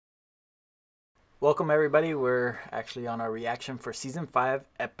Welcome everybody. We're actually on our reaction for season 5,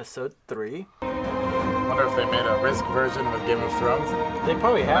 episode 3. Wonder if they made a Risk version with Game of Thrones. They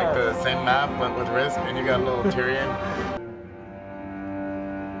probably have. Like the same map but with Risk, and you got a little Tyrion.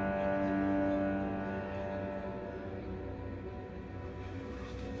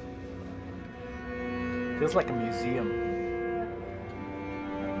 Feels like a museum.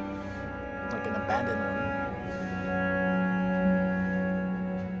 Like an abandoned one.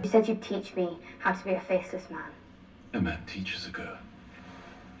 You said you'd teach me how to be a faceless man. A man teaches a girl.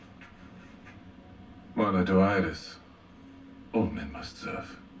 While I do Iris, all men must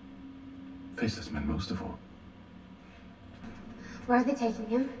serve. Faceless men most of all. Where are they taking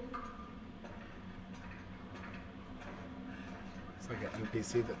him? It's like an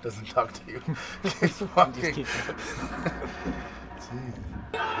NPC that doesn't talk to you. Keeps walking. Just keep...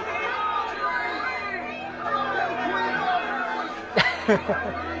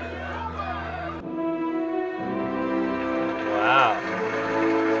 Wow.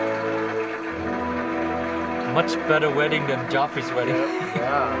 Much better wedding than Joffrey's wedding.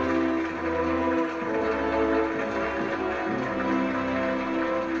 Yeah.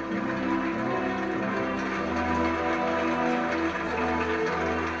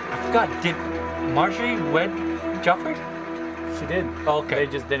 I forgot, did Marjorie wed Joffrey? She did. Oh, okay.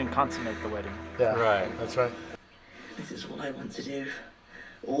 They just didn't consummate the wedding. Yeah. Right. That's right. This is what I want to do.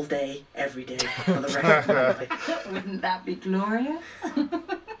 All day, every day, for the rest of my life. Wouldn't that be glorious?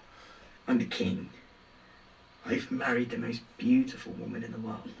 I'm the king. I've married the most beautiful woman in the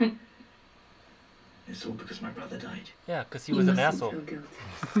world. It's all because my brother died. Yeah, because he was an asshole. Feel guilty.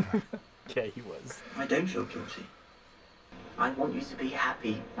 Yeah, he was. I don't feel guilty. I want you to be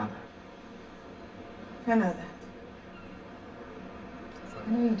happy, Mother. I know that. I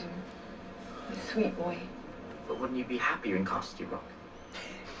know you do. You sweet boy. But wouldn't you be happier in Castle Rock?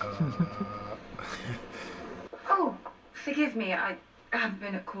 Oh, forgive me. I haven't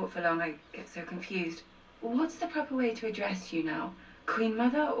been at court for long. I get so confused. What's the proper way to address you now? Queen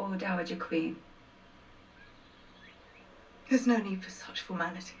Mother or Dowager Queen? There's no need for such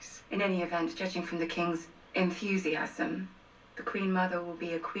formalities. In any event, judging from the King's enthusiasm, the Queen Mother will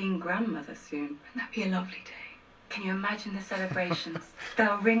be a Queen Grandmother soon. Wouldn't that be a lovely day? Can you imagine the celebrations?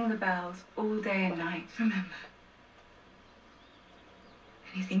 They'll ring the bells all day and night. Remember,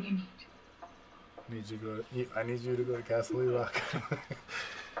 anything you need. I need you to go to Castle Rock.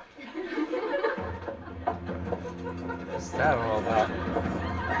 What's that all about?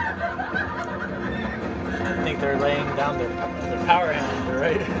 I think they're laying down their power hand,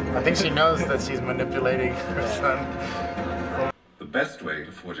 right? I think she knows that she's manipulating her son. The best way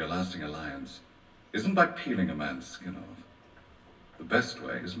to forge a lasting alliance isn't by peeling a man's skin off. The best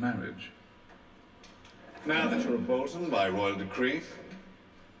way is marriage. Now that you're a Bolton by royal decree,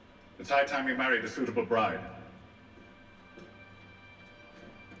 it's high time you married a suitable bride.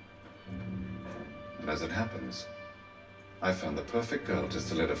 And as it happens, I found the perfect girl to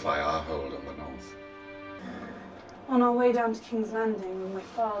solidify our hold on the north. On our way down to King's Landing with my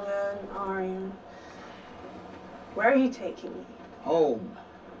father and Arya. Where are you taking me? Home.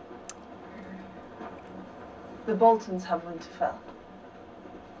 The Boltons have Winterfell.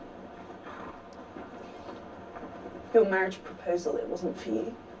 Your marriage proposal, it wasn't for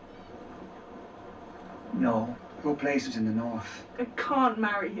you. No. Your place is in the north. I can't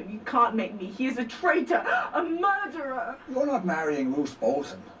marry him. You can't make me. He is a traitor, a murderer. You're not marrying Roose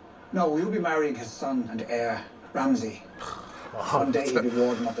Bolton. No, you'll be marrying his son and heir, Ramsay. One day he'll be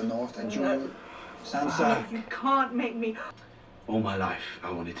warden of the north, and you'll... Sansa... You can't make me... All my life,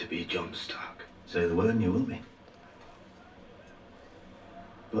 I wanted to be Jon Stark. Say the word and you will be.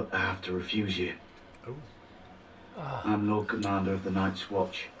 But I have to refuse you. I'm Lord Commander of the Night's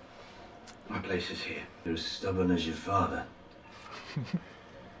Watch. My place is here. You're as stubborn as your father.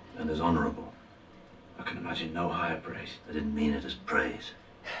 And as honourable. I can imagine no higher praise. I didn't mean it as praise.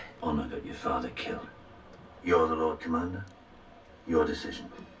 Honour got your father killed. You're the Lord Commander. Your decision.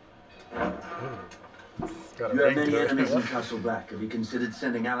 You You have many enemies in Castle Black. Have you considered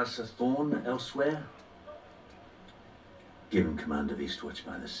sending Alistair Thorne elsewhere? Give him command of Eastwatch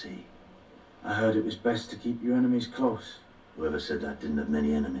by the Sea. I heard it was best to keep your enemies close. Whoever said that didn't have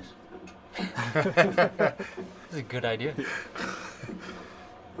many enemies. That's a good idea.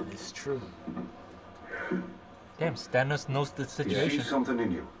 It's true. Damn, Stannis knows the He situation. sees something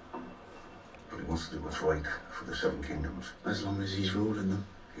in you. But he wants to do what's right for the Seven Kingdoms. As long as he's ruling them.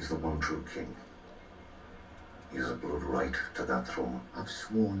 He's the one true king. He has a blood right to that throne. I've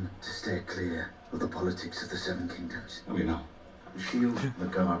sworn to stay clear of the politics of the Seven Kingdoms. Oh, you know, the shield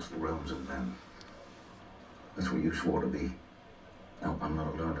that guards the realms of men. That's what you swore to be. Now, I'm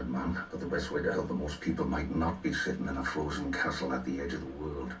not a learned man, but the best way to help the most people might not be sitting in a frozen castle at the edge of the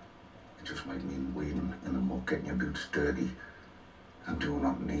world. It just might mean wading in the muck, getting your boots dirty, and doing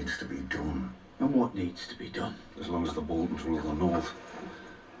what needs to be done. And what needs to be done? As long as the Boltons rule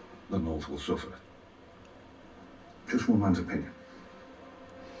the North will suffer. Just one man's opinion.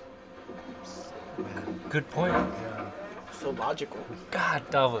 Good point. Yeah. So logical. God,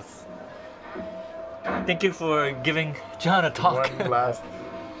 that was. Thank you for giving John a talk. One last.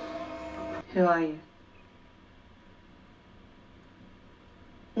 Who are you?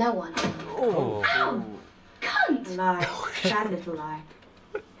 No one. Oh. Ow! Cunt! Lie. Bad little lie.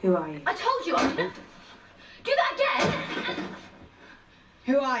 Who are you? I told you I'm... Do that again!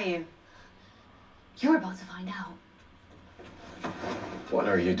 Who are you? You're about to find out. What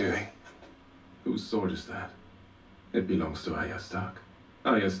are you doing? Whose sword is that? It belongs to Arya Stark.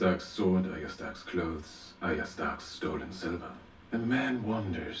 Arya Stark's sword, Arya Stark's clothes, Arya Stark's stolen silver. And man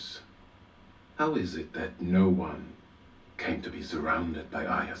wonders, how is it that no one came to be surrounded by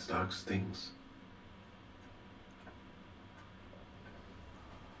Arya Stark's things?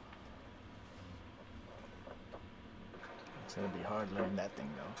 It's gonna be hard learning that thing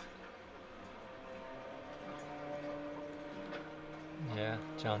though. Yeah,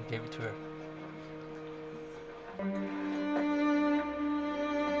 John gave it to her.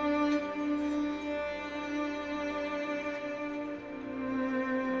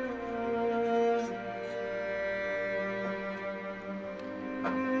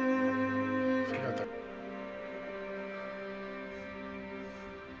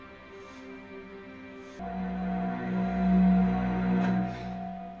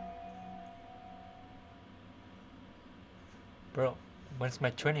 Bro, when's my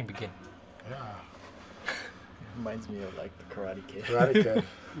training begin? Yeah. Reminds me of like the Karate Kid. Karate Kid.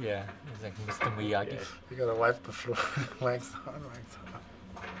 Yeah, it's like Mr. Miyagi. You gotta wipe the floor. Wax on, wax off.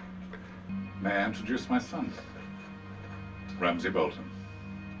 May I introduce my son? Ramsay Bolton.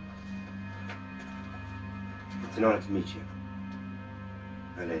 It's an honor to meet you.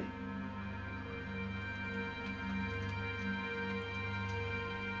 My lady.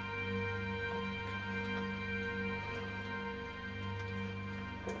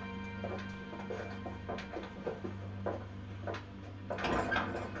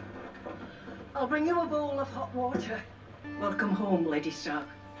 I'll bring you a bowl of hot water. Welcome home, Lady Stark.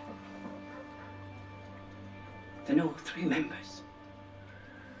 There are no 3 members.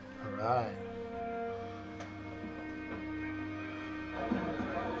 Alright.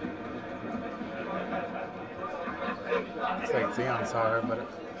 It's like Theon saw her, but I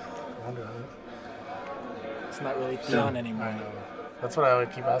wonder who. It's not really Theon anymore. I know. That's what I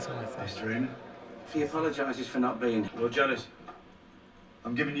would keep asking myself. Mr. Raymond, He apologises for not being. Lord Jealous,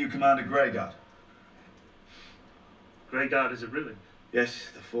 I'm giving you command of Greyguard. Greyguard is a ruin. Yes,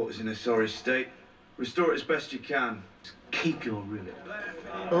 the fort is in a sorry state. Restore it as best you can. Keep your ruin.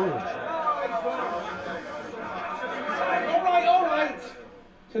 Ooh. All right.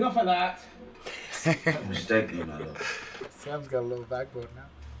 It's enough of that. Mistakenly, my lord. Sam's got a little backbone now.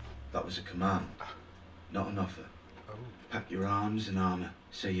 That was a command, not an offer. Oh. Pack your arms and armour,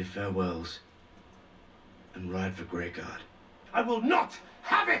 say your farewells, and ride for Greyguard. I will not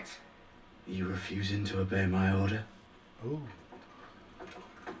have it! Are you refusing to obey my order? Ooh.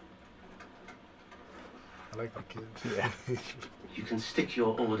 I like the kid. Yeah. You can stick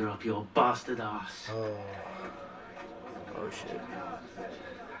your order up your bastard ass. Oh. Oh shit.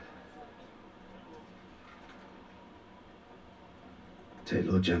 Take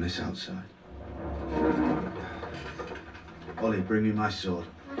Lord Janice outside. Ollie, bring me my sword.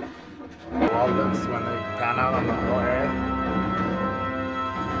 Wall looks when they pan out on the whole area.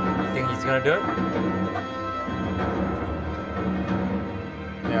 You think he's gonna do it?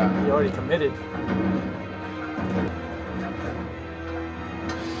 Yeah. He already committed.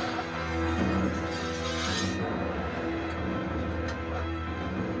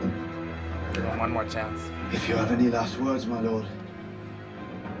 Give him one more chance. If you have any last words, my lord,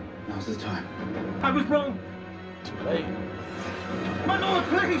 now's the time. I was wrong. Too late. My lord,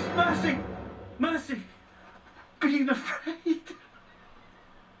 please, mercy! Mercy! Being afraid.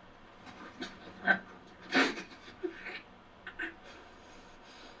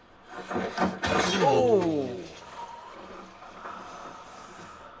 Oh!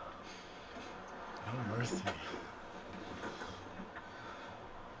 No mercy.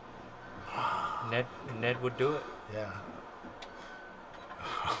 Ned would do it. Yeah.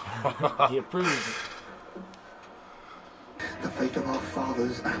 He approves. The fate of our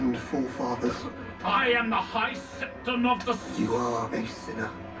fathers and forefathers. I am the High Septon of the... You are a sinner,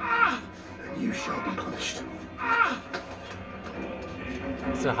 Ah! and you shall be punished. Ah!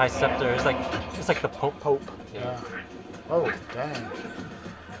 It's a high scepter. It's like the Pope. Yeah. Oh, damn.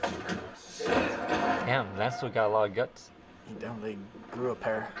 Damn, Lancelot got a lot of guts. He definitely grew a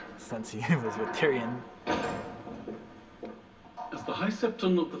pair since he was with Tyrion. As the High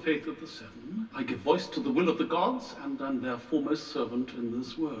Septon of the Faith of the Seven, I give voice to the will of the gods and am their foremost servant in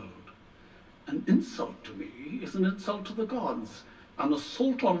this world. An insult to me is an insult to the gods. An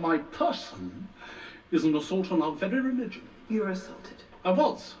assault on my person is an assault on our very religion. You were assaulted. I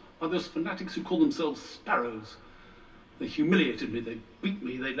was, by those fanatics who call themselves Sparrows. They humiliated me, they beat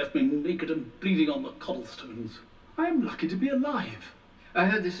me, they left me naked and bleeding on the cobblestones. I am lucky to be alive. I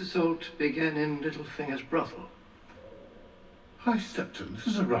heard this assault began in Littlefinger's brothel. High Septon, this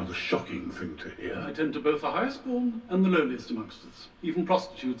is a rather shocking thing to hear. I tend to both the highest born and the lowliest amongst us. Even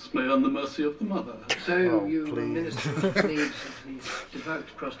prostitutes may earn the mercy of the mother. So you minister to the needs of these devout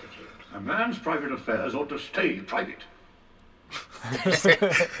prostitutes. A man's private affairs ought to stay private.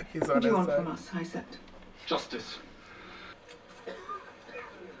 What do you want from us, High Septon? Justice.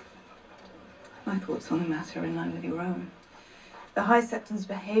 My thoughts on the matter are in line with your own. The High Septon's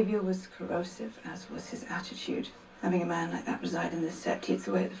behaviour was corrosive, as was his attitude. Having a man like that reside in the sept eats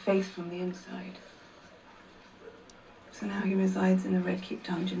away at the faith from the inside. So now he resides in the Red Keep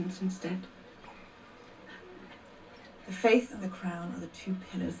dungeons instead. The faith and the crown are the two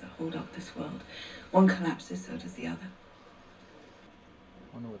pillars that hold up this world. One collapses, so does the other.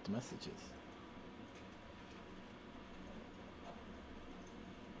 I wonder what the message is.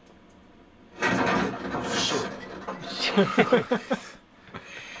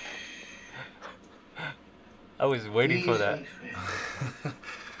 I was waiting for that.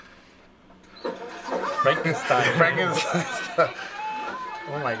 Frankenstein. Frankenstein.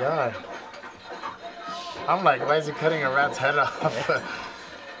 Oh my god. I'm like, why is he cutting a rat's head off?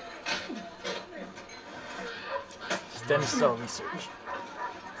 Stem cell research.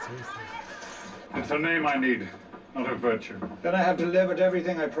 Seriously. It's her name I need, not her virtue. Then I have delivered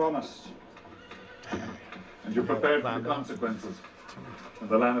everything I promised. And you're prepared for the consequences. When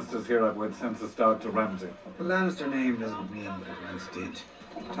the Lannisters hear I've wed Sansa Stark to Ramsay. The Lannister name doesn't mean what it once did.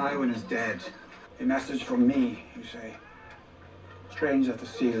 Tywin is dead. A message from me, you say. Strange that the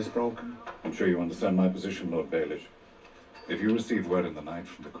seal is broken. I'm sure you understand my position, Lord Baelish. If you receive word in the night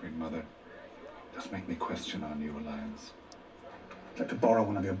from the Queen Mother, it does make me question our new alliance. I'd like to borrow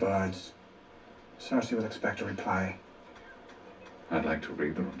one of your birds. Cersei will expect a reply. I'd like to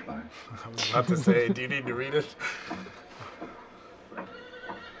read the reply. I was about to say, do you need to read it?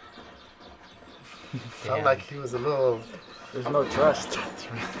 Felt like he was a little... There's no trust.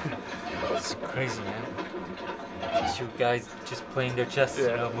 It's crazy, man. These two guys just playing their chess,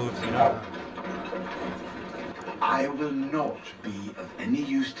 moves, I will not be of any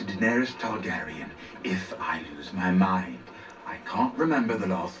use to Daenerys Targaryen if I lose my mind. I can't remember the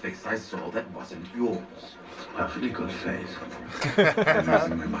last face I saw that wasn't yours. It's a perfectly good face. I'm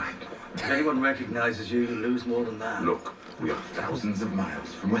losing my mind. If anyone recognizes you, you lose more than that. Look, we are thousands of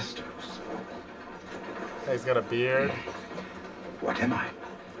miles from Westeros. He's got a beard. What am I?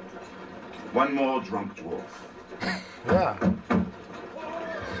 One more drunk dwarf. Yeah.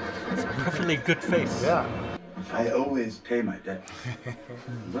 It's a perfectly good face. Yeah. I always pay my debt.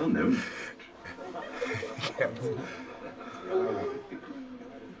 Well known.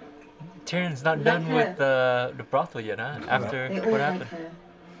 Tyrion's not done with the brothel yet, huh? After They all what like happened. her.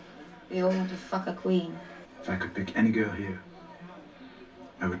 They all want to fuck a queen. If I could pick any girl here,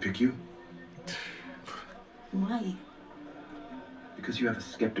 I would pick you. Why? Because you have a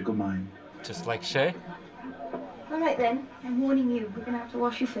skeptical mind. Just like Shay? All right then. I'm warning you. We're gonna have to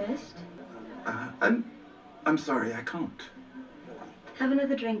wash you first. I'm sorry, I can't. Have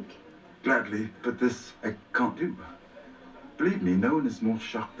another drink. Gladly, but this I can't do. Believe me, no one is more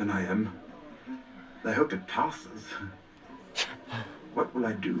shocked than I am. I hope it passes. What will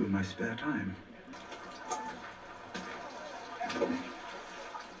I do in my spare time?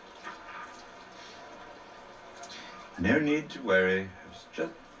 No need to worry. It's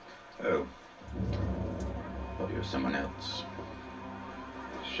just... Oh. Or you're someone else.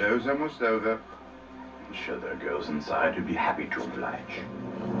 Show's almost over. I'm sure there are girls inside who'd be happy to oblige.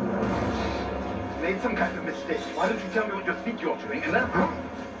 Made some kind of mistake. Why don't you tell me what you think you're doing and then...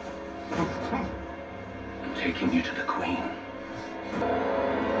 I'm taking you to the Queen.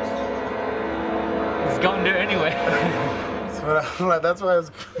 He's gone there anyway. That's why I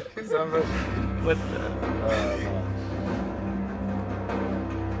was crazy. I'm like, what the...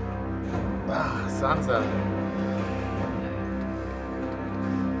 Sansa.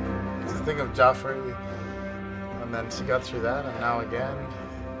 Just think of Joffrey, and then she got through that, and now again.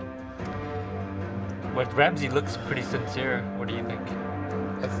 But Ramsay looks pretty sincere. What do you think?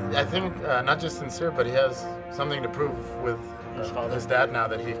 I think not just sincere, but he has something to prove with his dad now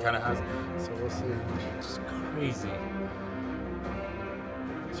that he kind of has. So we'll see. It's crazy.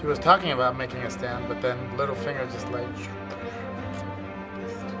 She was talking about making a stand, but then Littlefinger just like.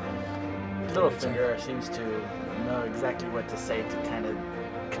 Littlefinger seems to know exactly what to say to kind of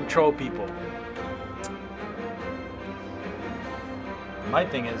control people. My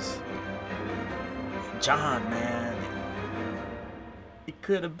thing is, John, man, he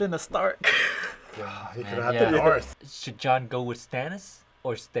could have been a Stark. Yeah, he could have had the North. Should John go with Stannis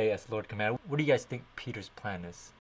or stay as Lord Commander? What do you guys think Peter's plan is?